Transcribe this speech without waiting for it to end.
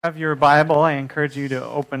Have your Bible, I encourage you to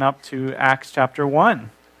open up to Acts chapter 1.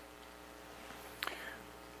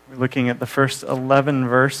 We're looking at the first 11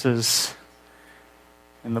 verses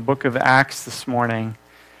in the book of Acts this morning.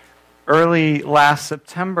 Early last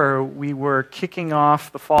September, we were kicking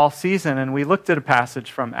off the fall season, and we looked at a passage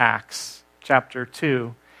from Acts chapter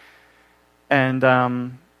 2.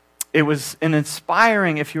 And it was an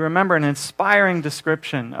inspiring, if you remember, an inspiring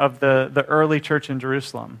description of the early church in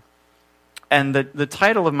Jerusalem. And the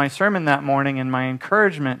title of my sermon that morning and my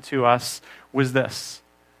encouragement to us was this: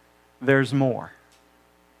 There's more.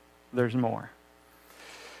 There's more.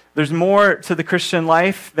 There's more to the Christian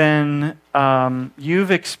life than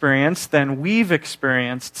you've experienced, than we've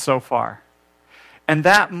experienced so far. And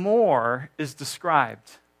that more is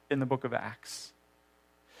described in the book of Acts.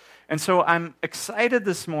 And so I'm excited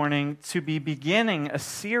this morning to be beginning a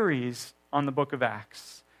series on the book of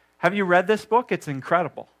Acts. Have you read this book? It's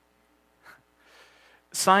incredible.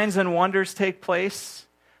 Signs and wonders take place.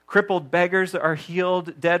 Crippled beggars are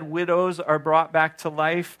healed. Dead widows are brought back to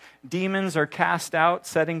life. Demons are cast out,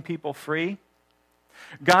 setting people free.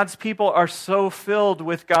 God's people are so filled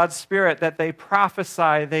with God's Spirit that they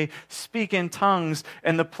prophesy, they speak in tongues,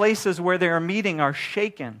 and the places where they are meeting are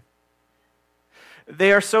shaken.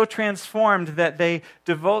 They are so transformed that they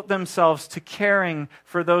devote themselves to caring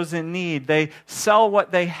for those in need. They sell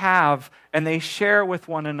what they have and they share with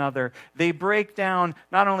one another. They break down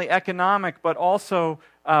not only economic but also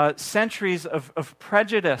centuries of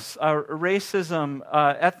prejudice, racism,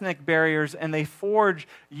 ethnic barriers, and they forge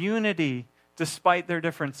unity despite their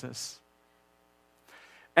differences.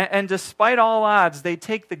 And despite all odds, they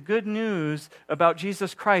take the good news about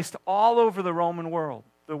Jesus Christ all over the Roman world,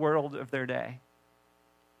 the world of their day.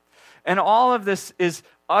 And all of this is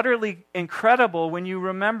utterly incredible when you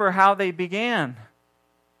remember how they began.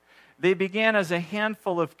 They began as a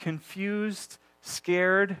handful of confused,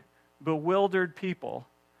 scared, bewildered people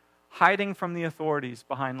hiding from the authorities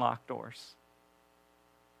behind locked doors.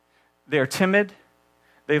 They're timid.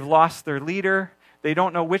 They've lost their leader. They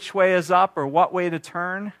don't know which way is up or what way to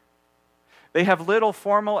turn. They have little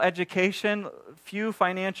formal education, few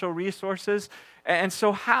financial resources. And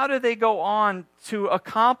so how do they go on to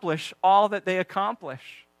accomplish all that they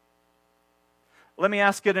accomplish? Let me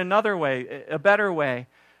ask it another way, a better way.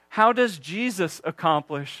 How does Jesus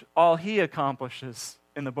accomplish all he accomplishes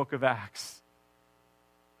in the book of Acts?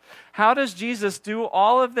 How does Jesus do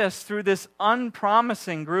all of this through this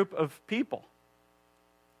unpromising group of people?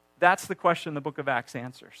 That's the question the book of Acts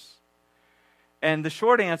answers. And the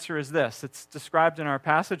short answer is this. It's described in our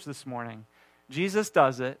passage this morning. Jesus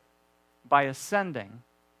does it by ascending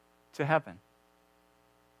to heaven.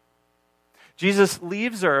 Jesus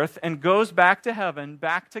leaves earth and goes back to heaven,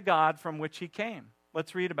 back to God from which he came.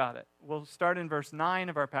 Let's read about it. We'll start in verse 9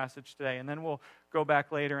 of our passage today, and then we'll go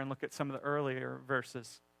back later and look at some of the earlier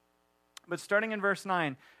verses. But starting in verse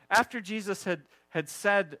 9, after Jesus had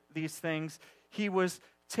said these things, he was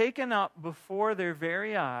taken up before their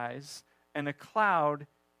very eyes, and a cloud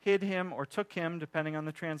hid him or took him, depending on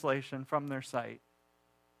the translation, from their sight.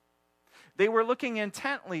 They were looking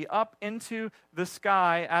intently up into the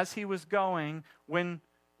sky as he was going, when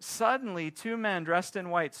suddenly 2 men dressed in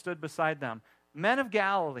white stood beside them. "Men of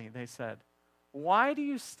Galilee," they said, "why do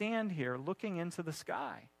you stand here looking into the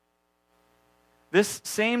sky? This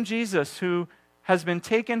same Jesus who has been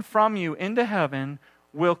taken from you into heaven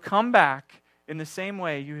will come back in the same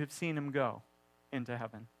way you have seen him go into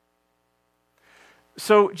heaven."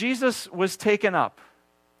 So Jesus was taken up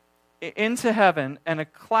into heaven, and a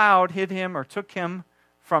cloud hid him or took him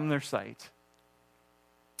from their sight.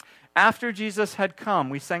 After Jesus had come,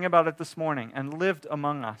 we sang about it this morning, and lived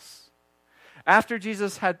among us. After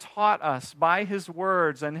Jesus had taught us by his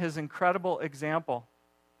words and his incredible example.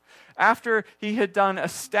 After he had done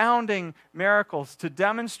astounding miracles to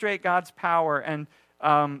demonstrate God's power and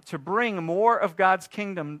to bring more of God's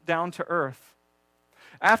kingdom down to earth.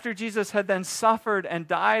 After Jesus had then suffered and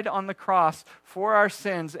died on the cross for our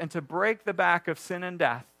sins and to break the back of sin and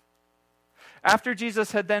death. After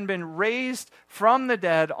Jesus had then been raised from the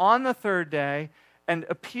dead on the third day and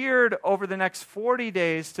appeared over the next 40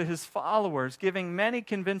 days to his followers, giving many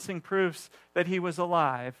convincing proofs that he was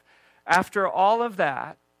alive. After all of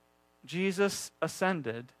that, Jesus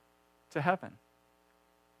ascended to heaven.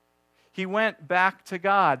 He went back to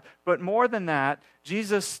God. But more than that,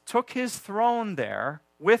 Jesus took his throne there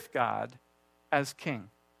with God as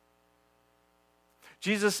king.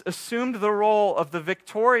 Jesus assumed the role of the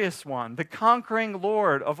victorious one, the conquering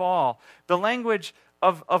Lord of all. The language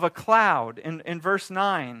of a cloud in verse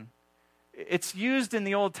 9. It's used in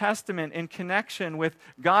the Old Testament in connection with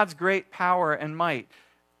God's great power and might.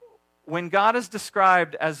 when God is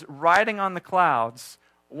described as riding on the clouds,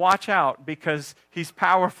 watch out because he's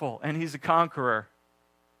powerful and he's a conqueror.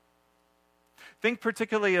 Think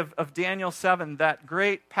particularly of Daniel 7, that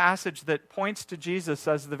great passage that points to Jesus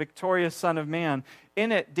as the victorious Son of Man.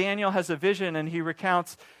 In it, Daniel has a vision and he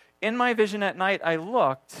recounts, "In my vision at night I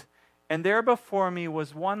looked, and there before me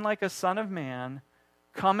was one like a son of man,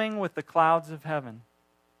 coming with the clouds of heaven.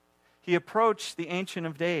 He approached the Ancient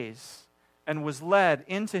of Days and was led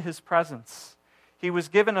into his presence. He was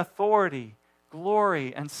given authority,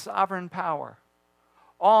 glory, and sovereign power.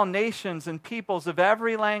 All nations and peoples of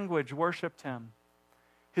every language worshiped him.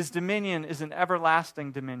 His dominion is an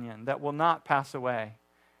everlasting dominion that will not pass away,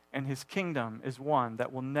 and his kingdom is one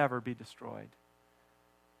that will never be destroyed."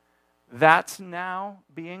 That's now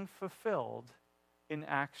being fulfilled in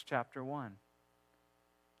Acts chapter 1.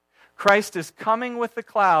 Christ is coming with the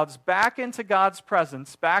clouds back into God's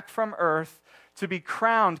presence, back from earth, to be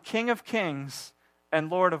crowned King of Kings and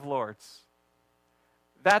Lord of Lords.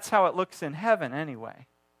 That's how it looks in heaven anyway.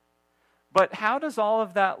 But how does all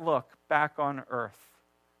of that look back on earth?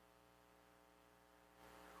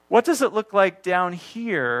 What does it look like down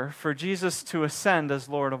here for Jesus to ascend as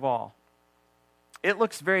Lord of all? It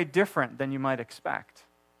looks very different than you might expect.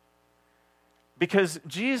 Because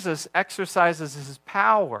Jesus exercises his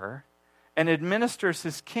power and administers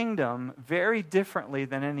his kingdom very differently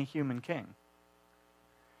than any human king.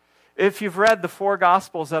 If you've read the four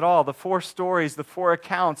Gospels at all, the four stories, the four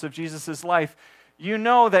accounts of Jesus' life, you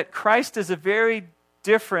know that Christ is a very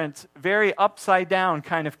different, very upside down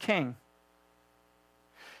kind of king.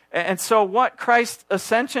 And so what Christ's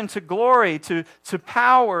ascension to glory, to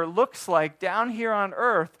power looks like down here on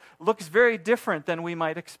earth looks very different than we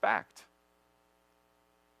might expect.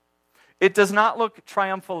 It does not look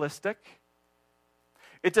triumphalistic.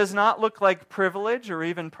 It does not look like privilege or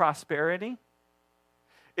even prosperity.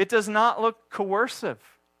 It does not look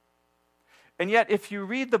coercive. And yet, if you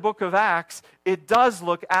read the book of Acts, it does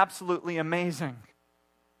look absolutely amazing.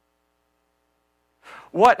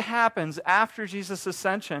 What happens after Jesus'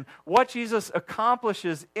 ascension, what Jesus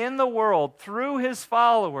accomplishes in the world through his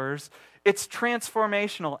followers, it's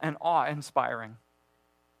transformational and awe-inspiring.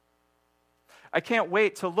 I can't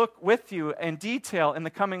wait to look with you in detail in the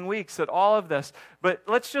coming weeks at all of this, but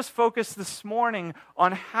let's just focus this morning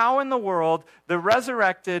on how in the world the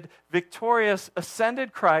resurrected, victorious,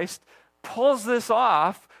 ascended Christ pulls this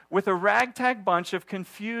off with a ragtag bunch of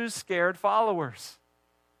confused, scared followers.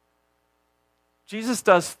 Jesus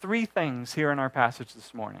does three things here in our passage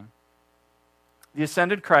this morning. The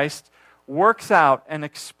ascended Christ works out and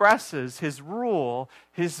expresses his rule,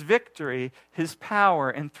 his victory, his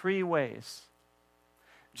power in three ways.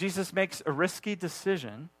 Jesus makes a risky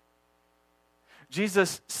decision.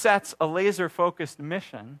 Jesus sets a laser-focused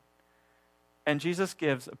mission. And Jesus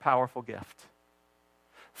gives a powerful gift.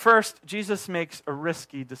 First, Jesus makes a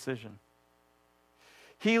risky decision.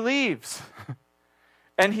 He leaves,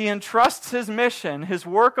 and he entrusts his mission, his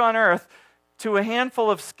work on earth, to a handful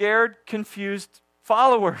of scared, confused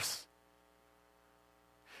followers.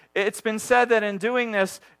 It's been said that in doing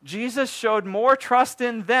this, Jesus showed more trust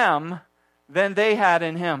in them than they had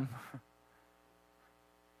in him.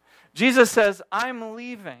 Jesus says, "I'm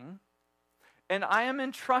leaving, and I am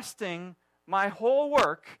entrusting my whole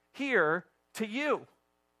work here to you."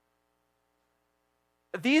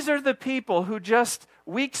 These are the people who just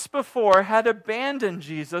weeks before had abandoned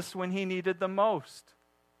Jesus when he needed them most.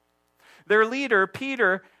 Their leader,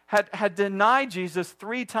 Peter, had denied Jesus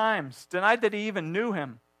 3 times, denied that he even knew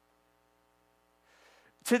him.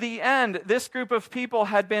 To the end, this group of people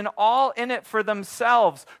had been all in it for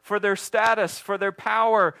themselves, for their status, for their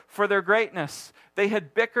power, for their greatness. They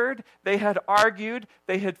had bickered, they had argued,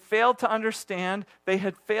 they had failed to understand, they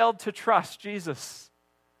had failed to trust Jesus.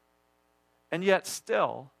 And yet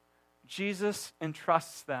still, Jesus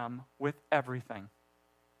entrusts them with everything.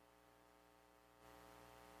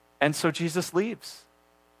 And so Jesus leaves,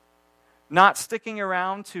 not sticking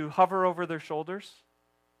around to hover over their shoulders,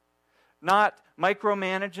 not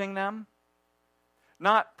micromanaging them,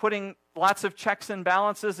 not putting lots of checks and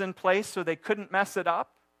balances in place so they couldn't mess it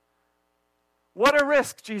up. What a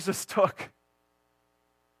risk Jesus took.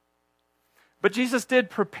 But Jesus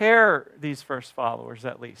did prepare these first followers,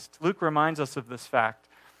 at least. Luke reminds us of this fact.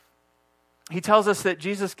 He tells us that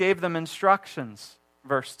Jesus gave them instructions,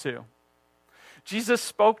 verse 2. Jesus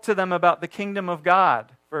spoke to them about the kingdom of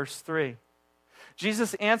God, verse 3.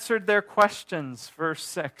 Jesus answered their questions, verse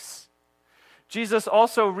 6. Jesus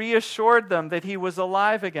also reassured them that he was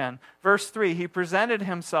alive again. Verse 3, he presented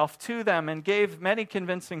himself to them and gave many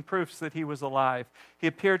convincing proofs that he was alive. He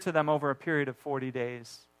appeared to them over a period of 40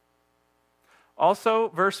 days. Also,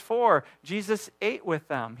 verse 4, Jesus ate with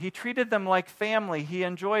them. He treated them like family. He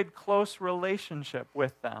enjoyed close relationship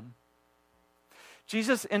with them.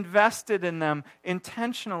 Jesus invested in them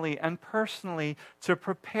intentionally and personally to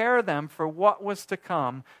prepare them for what was to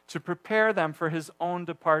come, to prepare them for his own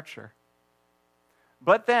departure.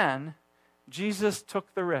 But then, Jesus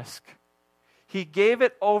took the risk. He gave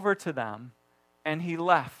it over to them, and he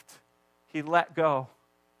left. He let go.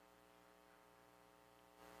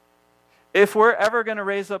 If we're ever going to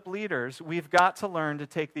raise up leaders, we've got to learn to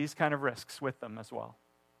take these kind of risks with them as well.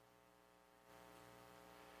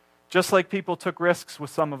 Just like people took risks with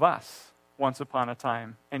some of us once upon a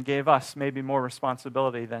time and gave us maybe more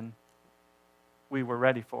responsibility than we were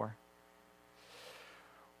ready for.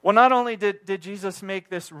 Well, not only did Jesus make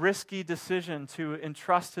this risky decision to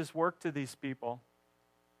entrust his work to these people,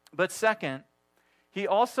 but second, he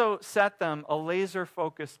also set them a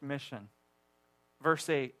laser-focused mission. Verse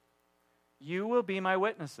 8, you will be my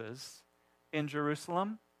witnesses in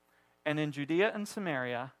Jerusalem and in Judea and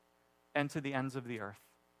Samaria and to the ends of the earth.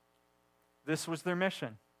 This was their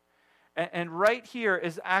mission. And right here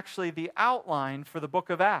is actually the outline for the book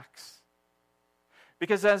of Acts.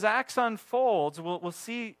 Because as Acts unfolds, we'll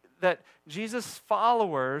see that Jesus'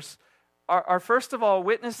 followers are first of all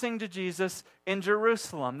witnessing to Jesus in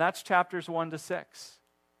Jerusalem. That's chapters 1 to 6.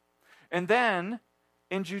 And then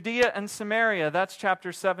in Judea and Samaria, that's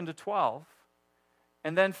chapters 7 to 12.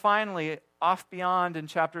 And then finally, off beyond in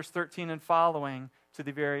chapters 13 and following to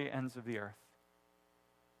the very ends of the earth.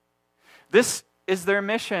 This is their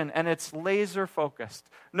mission, and it's laser focused.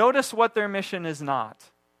 Notice what their mission is not.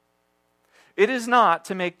 It is not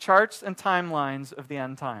to make charts and timelines of the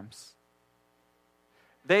end times.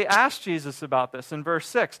 They asked Jesus about this in verse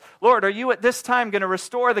 6. Lord, are you at this time going to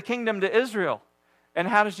restore the kingdom to Israel? And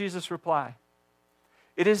how does Jesus reply?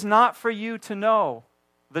 It is not for you to know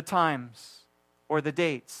the times or the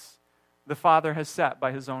dates the Father has set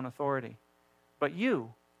by his own authority, but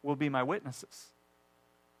you will be my witnesses.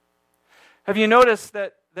 Have you noticed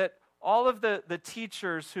that all of the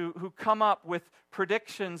teachers who come up with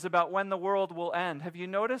predictions about when the world will end, have you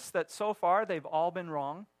noticed that so far they've all been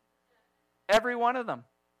wrong? Every one of them.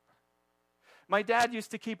 My dad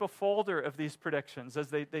used to keep a folder of these predictions as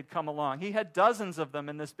they'd come along. He had dozens of them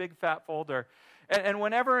in this big fat folder. And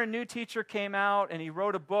whenever a new teacher came out and he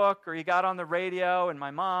wrote a book or he got on the radio and my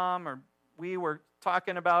mom or we were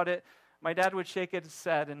talking about it, my dad would shake his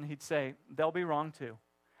head and he'd say, they'll be wrong too.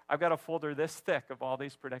 I've got a folder this thick of all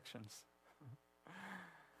these predictions.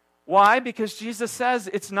 Why? Because Jesus says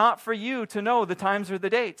it's not for you to know the times or the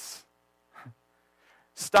dates.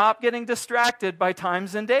 Stop getting distracted by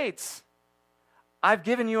times and dates. I've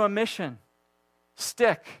given you a mission.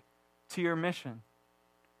 Stick to your mission.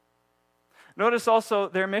 Notice also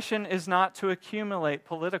their mission is not to accumulate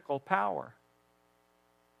political power.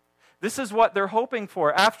 This is what they're hoping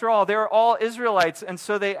for. After all, they're all Israelites, and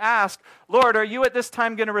so they ask, Lord, are you at this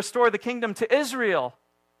time going to restore the kingdom to Israel?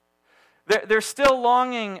 They're still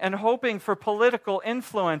longing and hoping for political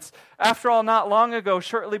influence. After all, not long ago,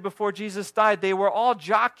 shortly before Jesus died, they were all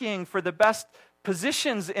jockeying for the best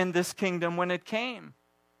positions in this kingdom when it came.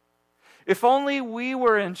 If only we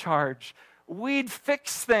were in charge, we'd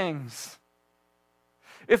fix things.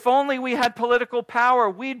 If only we had political power,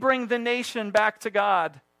 we'd bring the nation back to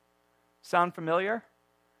God. Sound familiar?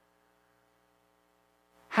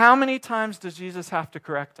 How many times does Jesus have to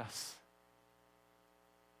correct us?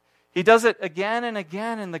 He does it again and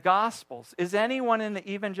again in the Gospels. Is anyone in the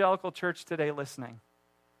evangelical church today listening?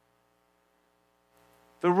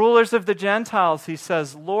 The rulers of the Gentiles, he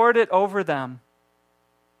says, lord it over them.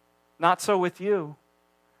 Not so with you.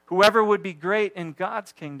 Whoever would be great in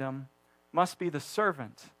God's kingdom must be the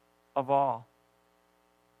servant of all.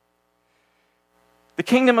 The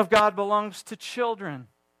kingdom of God belongs to children,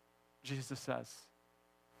 Jesus says.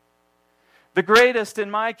 The greatest in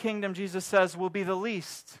my kingdom, Jesus says, will be the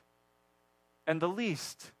least, and the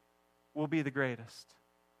least will be the greatest.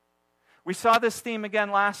 We saw this theme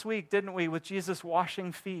again last week, didn't we, with Jesus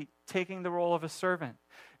washing feet, taking the role of a servant.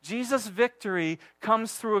 Jesus' victory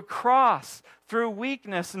comes through a cross, through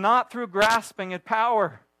weakness, not through grasping at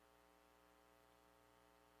power.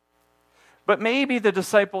 But maybe the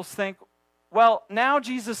disciples think, well, now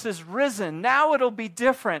Jesus is risen. Now it'll be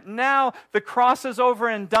different. Now the cross is over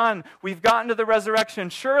and done. We've gotten to the resurrection.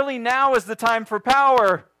 Surely now is the time for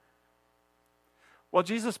power. Well,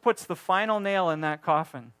 Jesus puts the final nail in that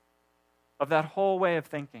coffin of that whole way of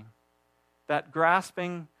thinking, that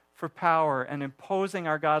grasping for power and imposing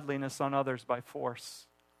our godliness on others by force.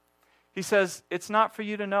 He says, it's not for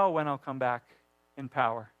you to know when I'll come back in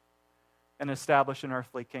power and establish an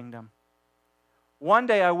earthly kingdom. One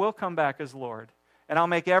day I will come back as Lord, and I'll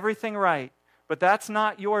make everything right, but that's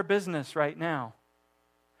not your business right now.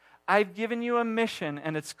 I've given you a mission,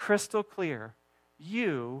 and it's crystal clear.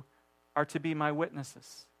 You are to be my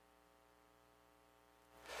witnesses.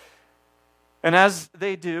 And as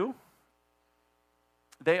they do,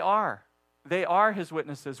 they are his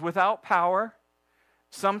witnesses. Without power,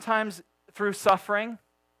 sometimes through suffering,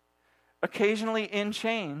 occasionally in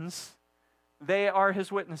chains, they are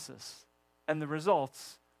his witnesses. And the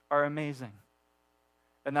results are amazing.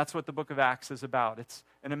 And that's what the book of Acts is about. It's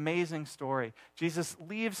an amazing story. Jesus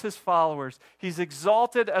leaves his followers. He's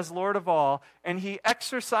exalted as Lord of all, and he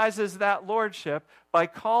exercises that lordship by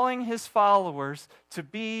calling his followers to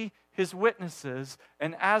be his witnesses.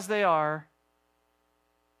 And as they are,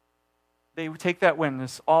 they take that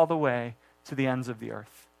witness all the way to the ends of the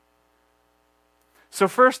earth. So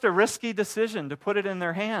first, a risky decision to put it in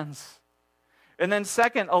their hands. And then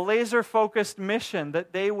second, a laser-focused mission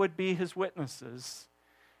that they would be his witnesses.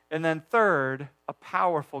 And then third, a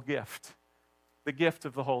powerful gift, the gift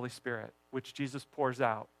of the Holy Spirit, which Jesus pours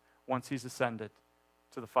out once he's ascended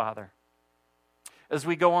to the Father. As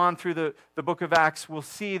we go on through the book of Acts, we'll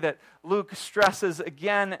see that Luke stresses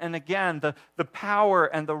again and again the power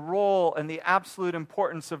and the role and the absolute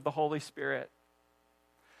importance of the Holy Spirit.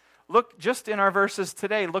 Look, just in our verses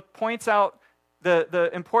today, Luke points out the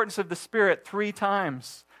importance of the Spirit 3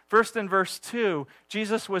 times. First, in verse 2,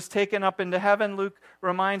 Jesus was taken up into heaven, Luke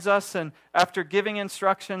reminds us, and after giving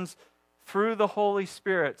instructions through the Holy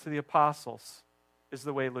Spirit to the apostles, is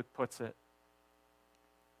the way Luke puts it.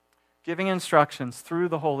 Giving instructions through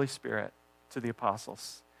the Holy Spirit to the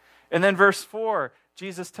apostles. And then verse 4,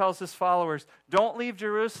 Jesus tells his followers, don't leave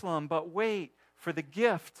Jerusalem, but wait for the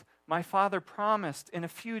gift my Father promised. In a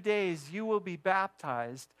few days you will be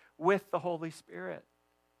baptized with the Holy Spirit.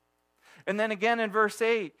 And then again in verse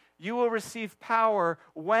 8, you will receive power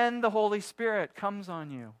when the Holy Spirit comes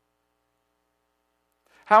on you.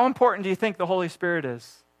 How important do you think the Holy Spirit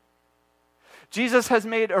is? Jesus has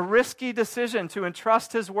made a risky decision to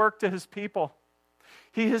entrust his work to his people.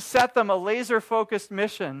 He has set them a laser-focused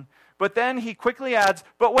mission, but then he quickly adds,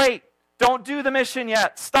 but wait, don't do the mission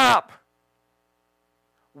yet, stop.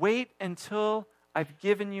 Wait until I've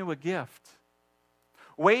given you a gift.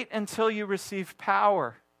 Wait until you receive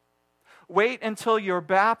power. Wait until you're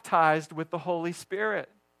baptized with the Holy Spirit.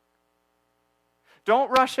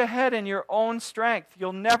 Don't rush ahead in your own strength.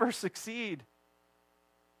 You'll never succeed.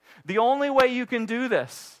 The only way you can do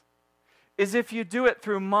this is if you do it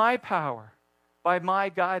through my power, by my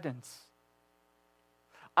guidance.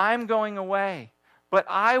 I'm going away, but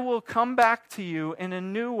I will come back to you in a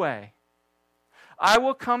new way. I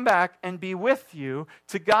will come back and be with you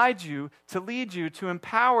to guide you, to lead you, to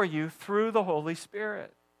empower you through the Holy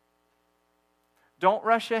Spirit. Don't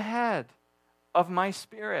rush ahead of my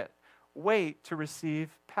Spirit. Wait to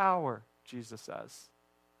receive power, Jesus says.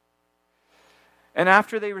 And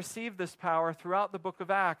after they receive this power, throughout the book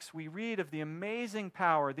of Acts, we read of the amazing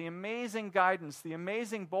power, the amazing guidance, the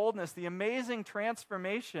amazing boldness, the amazing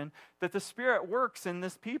transformation that the Spirit works in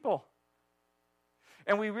this people.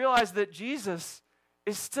 And we realize that Jesus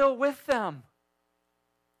is still with them.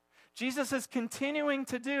 Jesus is continuing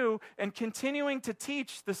to do and continuing to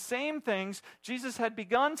teach the same things Jesus had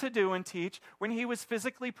begun to do and teach when he was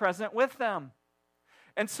physically present with them.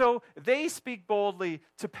 And so they speak boldly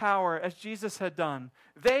to power as Jesus had done.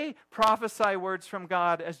 They prophesy words from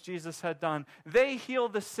God as Jesus had done. They heal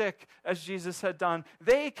the sick as Jesus had done.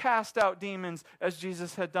 They cast out demons as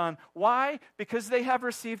Jesus had done. Why? Because they have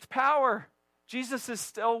received power. Jesus is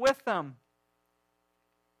still with them.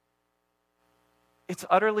 It's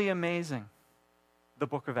utterly amazing, the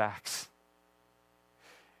book of Acts.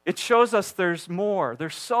 It shows us there's more.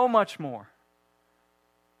 There's so much more.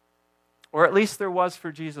 Or at least there was for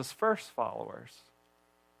Jesus' first followers.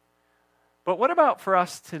 But what about for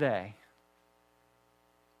us today?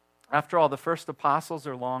 After all, the first apostles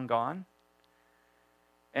are long gone.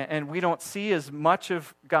 And we don't see as much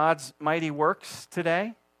of God's mighty works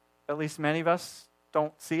today. At least many of us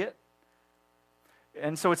don't see it.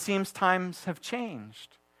 And so it seems times have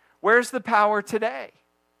changed. Where's the power today?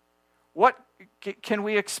 What can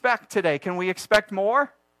we expect today? Can we expect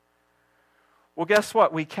more? Well, guess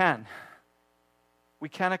what? We can. We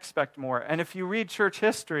can expect more. And if you read church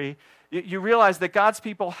history, you realize that God's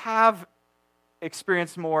people have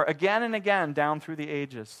experienced more again and again down through the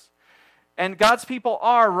ages. And God's people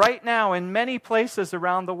are right now in many places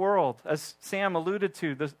around the world, as Sam alluded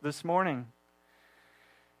to this morning.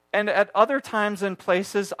 And at other times and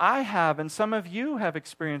places, I have, and some of you have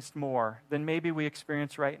experienced more than maybe we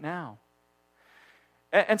experience right now.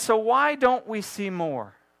 And so why don't we see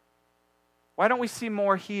more? Why don't we see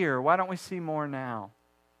more here? Why don't we see more now?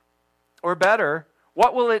 Or better,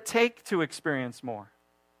 what will it take to experience more?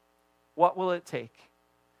 What will it take?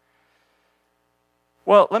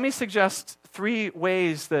 Well, let me suggest 3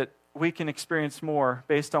 ways that we can experience more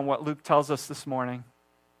based on what Luke tells us this morning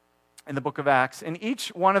in the book of Acts. And each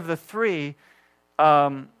one of the 3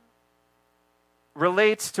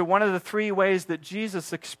 relates to one of the 3 ways that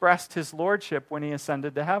Jesus expressed his lordship when he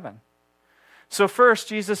ascended to heaven. So first,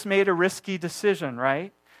 Jesus made a risky decision,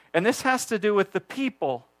 right? And this has to do with the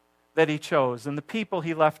people that he chose and the people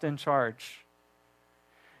he left in charge.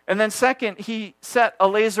 And then second, he set a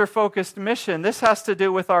laser-focused mission. This has to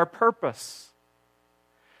do with our purpose.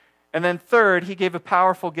 And then third, he gave a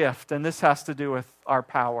powerful gift, and this has to do with our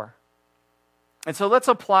power. And so let's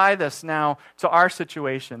apply this now to our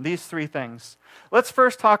situation, these 3 things. Let's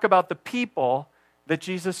first talk about the people that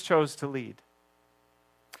Jesus chose to lead.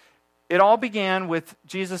 It all began with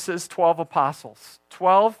Jesus' 12 apostles,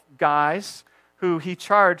 12 guys who he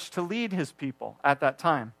charged to lead his people at that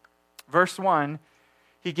time. Verse 1,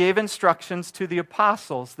 he gave instructions to the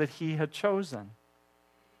apostles that he had chosen.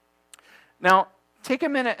 Now, take a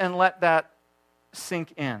minute and let that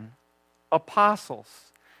sink in.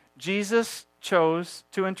 Apostles. Jesus chose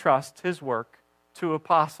to entrust his work to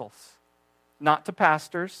apostles, not to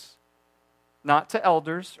pastors, not to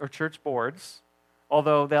elders or church boards,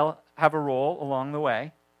 although they'll have a role along the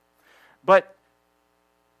way. But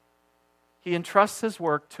he entrusts his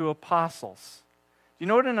work to apostles. Do you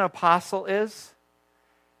know what an apostle is?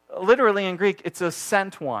 Literally in Greek, it's a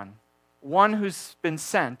sent one who's been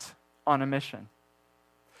sent on a mission.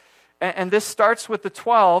 And this starts with the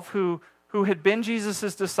 12 who had been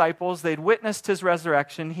Jesus' disciples. They'd witnessed his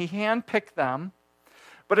resurrection. He handpicked them.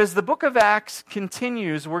 But as the book of Acts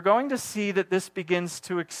continues, we're going to see that this begins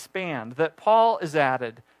to expand, that Paul is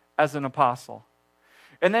added as an apostle.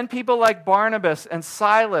 And then people like Barnabas and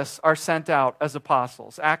Silas are sent out as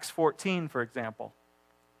apostles. Acts 14, for example.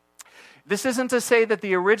 This isn't to say that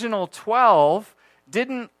the original 12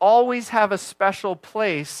 didn't always have a special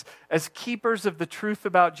place as keepers of the truth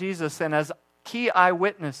about Jesus and as key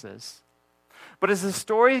eyewitnesses. But as the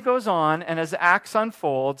story goes on and as Acts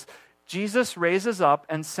unfolds, Jesus raises up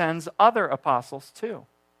and sends other apostles too,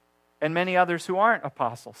 and many others who aren't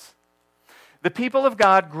apostles. The people of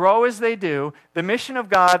God grow as they do. The mission of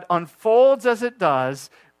God unfolds as it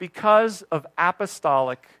does because of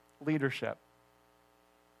apostolic leadership.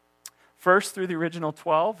 First through the original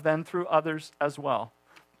 12, then through others as well.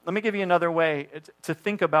 Let me give you another way to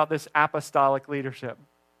think about this apostolic leadership.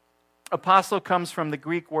 Apostle comes from the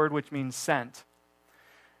Greek word which means sent.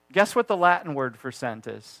 Guess what the Latin word for sent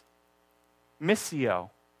is?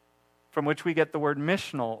 Missio, from which we get the word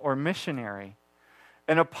missional or missionary.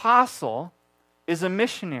 An apostle is a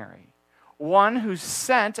missionary, one who's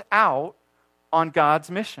sent out on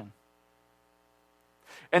God's mission.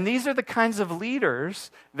 And these are the kinds of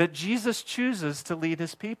leaders that Jesus chooses to lead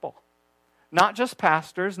his people. Not just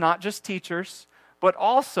pastors, not just teachers, but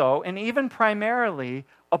also, and even primarily,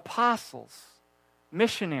 apostles,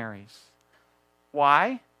 missionaries.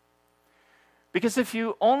 Why? Because if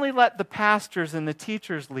you only let the pastors and the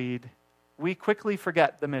teachers lead, we quickly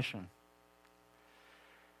forget the mission.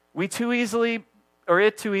 It too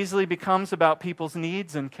easily becomes about people's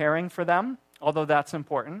needs and caring for them, although that's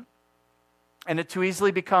important. And it too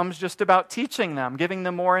easily becomes just about teaching them, giving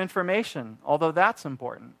them more information, although that's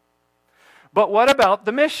important. But what about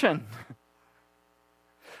the mission?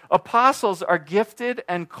 Apostles are gifted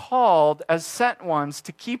and called as sent ones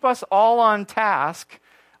to keep us all on task,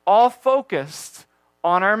 all focused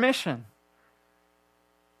on our mission.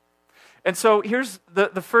 And so here's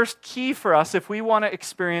the first key for us if we want to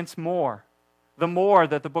experience more, the more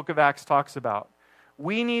that the book of Acts talks about.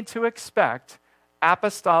 We need to expect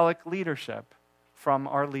apostolic leadership from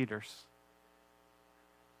our leaders.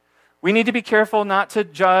 We need to be careful not to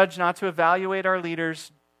judge, not to evaluate our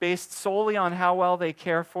leaders based solely on how well they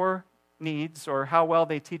care for needs or how well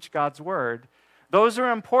they teach God's word. Those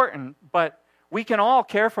are important, but we can all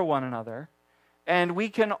care for one another, and we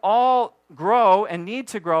can all grow and need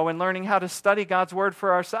to grow in learning how to study God's word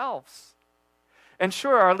for ourselves. And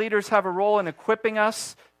sure, our leaders have a role in equipping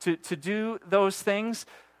us to do those things,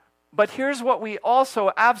 but here's what we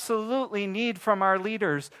also absolutely need from our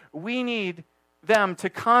leaders. We need them to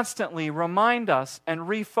constantly remind us and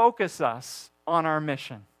refocus us on our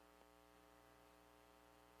mission.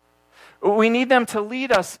 We need them to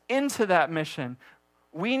lead us into that mission.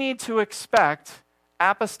 We need to expect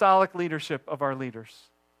apostolic leadership of our leaders.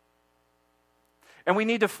 And we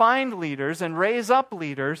need to find leaders and raise up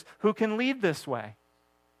leaders who can lead this way.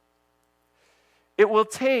 It will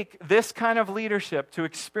take this kind of leadership to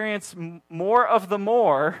experience more of the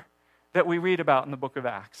more that we read about in the book of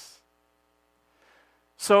Acts.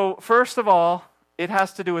 So, first of all, it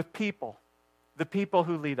has to do with people, the people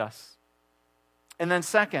who lead us. And then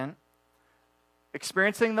second,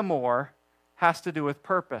 experiencing the more has to do with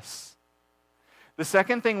purpose. The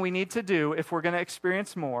second thing we need to do if we're going to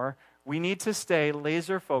experience more, we need to stay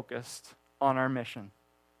laser focused on our mission.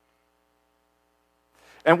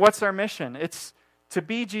 And what's our mission? It's to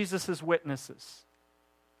be Jesus' witnesses.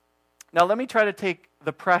 Now let me try to take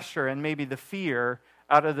the pressure and maybe the fear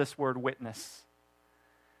out of this word witness.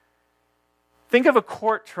 Think of a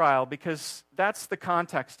court trial, because that's the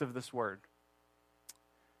context of this word.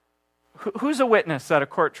 Who's a witness at a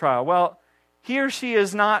court trial? Well, he or she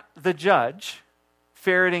is not the judge,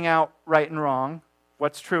 ferreting out right and wrong,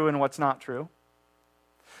 what's true and what's not true.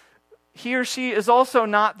 He or she is also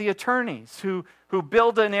not the attorneys who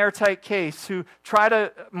build an airtight case, who try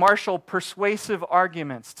to marshal persuasive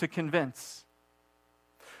arguments to convince.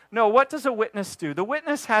 No, what does a witness do? The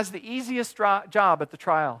witness has the easiest job at the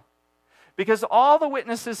trial. Because all the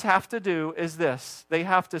witnesses have to do is this: they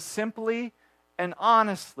have to simply and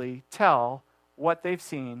honestly tell what they've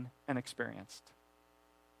seen and experienced.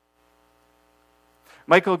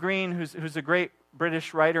 Michael Green, who's a great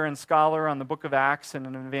British writer and scholar on the book of Acts and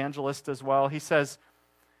an evangelist as well, he says,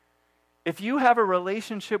 if you have a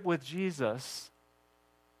relationship with Jesus,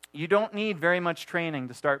 you don't need very much training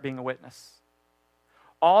to start being a witness.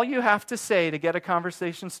 All you have to say to get a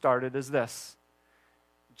conversation started is this: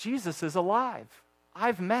 Jesus is alive.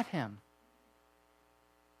 I've met him.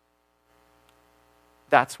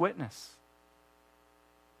 That's witness.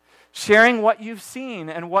 Sharing what you've seen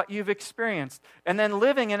and what you've experienced, and then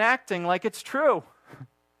living and acting like it's true.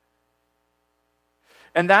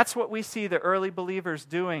 And that's what we see the early believers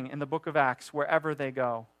doing in the book of Acts wherever they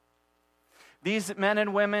go. These men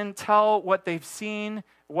and women tell what they've seen,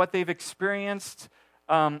 what they've experienced,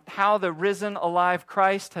 how the risen, alive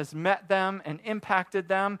Christ has met them and impacted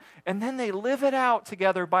them, and then they live it out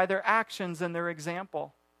together by their actions and their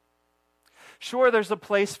example. Sure, there's a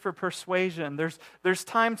place for persuasion. There's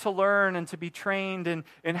time to learn and to be trained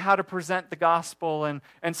in how to present the gospel,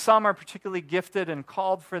 and some are particularly gifted and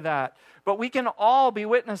called for that. But we can all be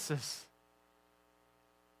witnesses.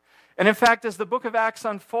 And in fact, as the book of Acts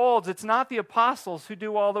unfolds, it's not the apostles who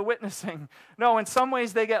do all the witnessing. No, in some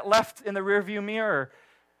ways they get left in the rearview mirror.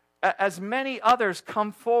 As many others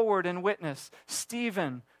come forward and witness: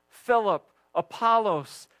 Stephen, Philip,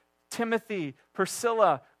 Apollos, Timothy,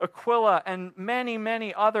 Priscilla, Aquila, and many,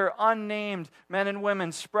 many other unnamed men and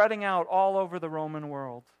women spreading out all over the Roman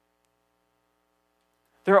world.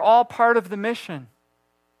 They're all part of the mission.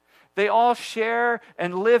 They all share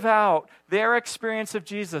and live out their experience of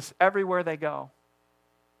Jesus everywhere they go.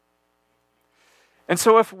 And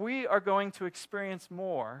so if we are going to experience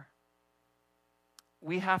more,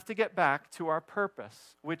 we have to get back to our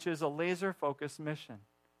purpose, which is a laser-focused mission.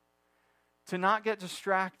 To not get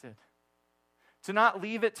distracted. To not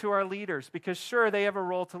leave it to our leaders, because sure, they have a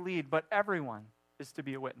role to lead, but everyone is to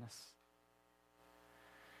be a witness.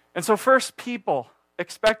 And so first, people,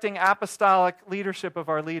 expecting apostolic leadership of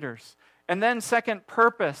our leaders. And then second,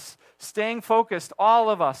 purpose, staying focused, all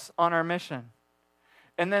of us, on our mission.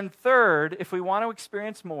 And then third, if we want to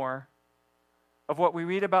experience more of what we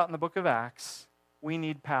read about in the book of Acts, we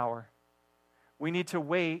need power. We need to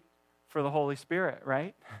wait for the Holy Spirit,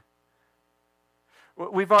 right?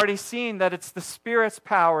 We've already seen that it's the Spirit's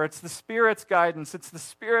power, it's the Spirit's guidance, it's the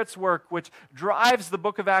Spirit's work which drives the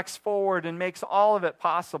book of Acts forward and makes all of it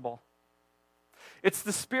possible. It's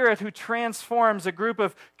the Spirit who transforms a group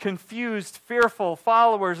of confused, fearful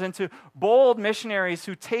followers into bold missionaries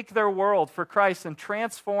who take their world for Christ and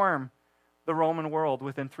transform the Roman world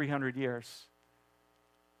within 300 years.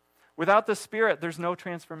 Without the Spirit, there's no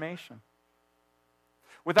transformation.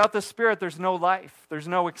 Without the Spirit, there's no life. There's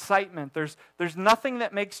no excitement. There's nothing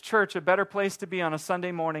that makes church a better place to be on a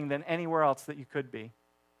Sunday morning than anywhere else that you could be.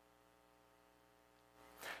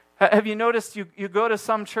 Have you noticed you go to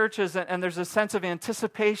some churches and there's a sense of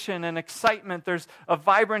anticipation and excitement. There's a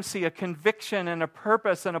vibrancy, a conviction, and a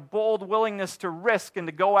purpose, and a bold willingness to risk and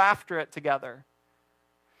to go after it together.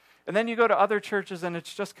 And then you go to other churches and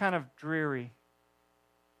it's just kind of dreary.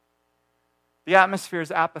 The atmosphere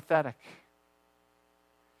is apathetic.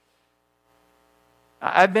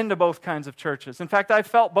 I've been to both kinds of churches. In fact, I've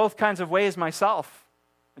felt both kinds of ways myself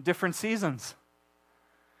at different seasons.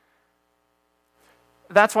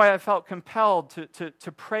 That's why I felt compelled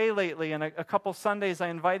to pray lately. And a couple Sundays, I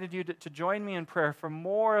invited you to join me in prayer for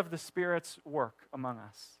more of the Spirit's work among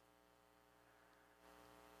us.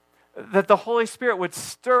 that the Holy Spirit would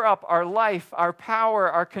stir up our life, our power,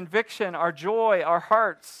 our conviction, our joy, our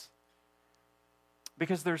hearts.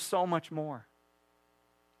 Because there's so much more.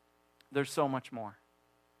 There's so much more.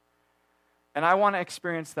 And I want to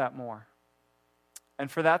experience that more. And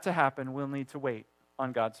for that to happen, we'll need to wait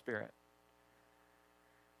on God's Spirit.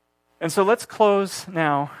 And so let's close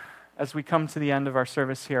now, as we come to the end of our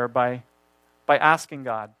service here, by asking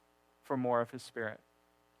God for more of His Spirit.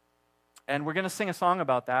 And we're going to sing a song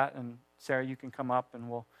about that, and Sarah, you can come up and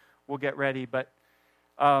we'll get ready. But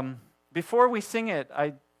before we sing it,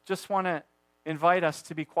 I just want to invite us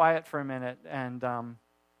to be quiet for a minute and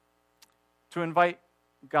to invite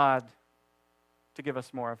God to give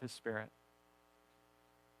us more of His Spirit.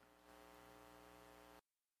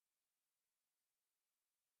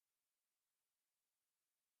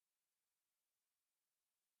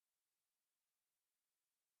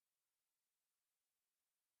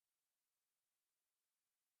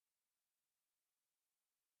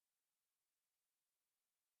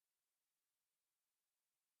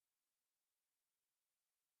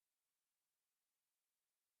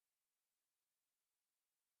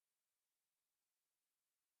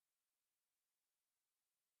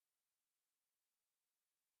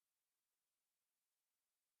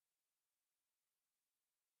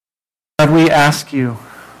 God, we ask you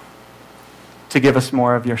to give us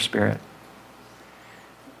more of your Spirit.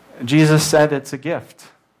 Jesus said it's a gift.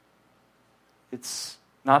 It's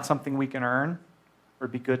not something we can earn or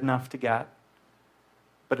be good enough to get,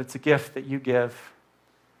 but it's a gift that you give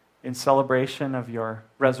in celebration of your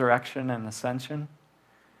resurrection and ascension,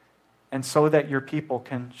 and so that your people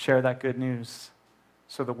can share that good news,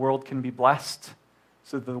 so the world can be blessed,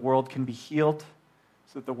 so that the world can be healed,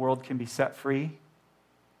 so that the world can be set free,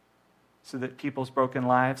 so that people's broken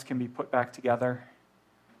lives can be put back together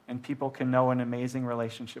and people can know an amazing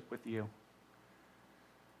relationship with you.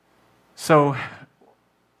 So,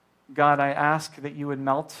 God, I ask that you would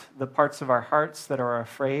melt the parts of our hearts that are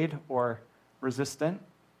afraid or resistant,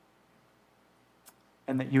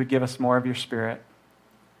 and that you would give us more of your Spirit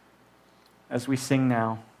as we sing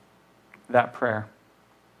now that prayer.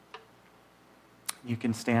 You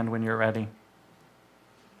can stand when you're ready.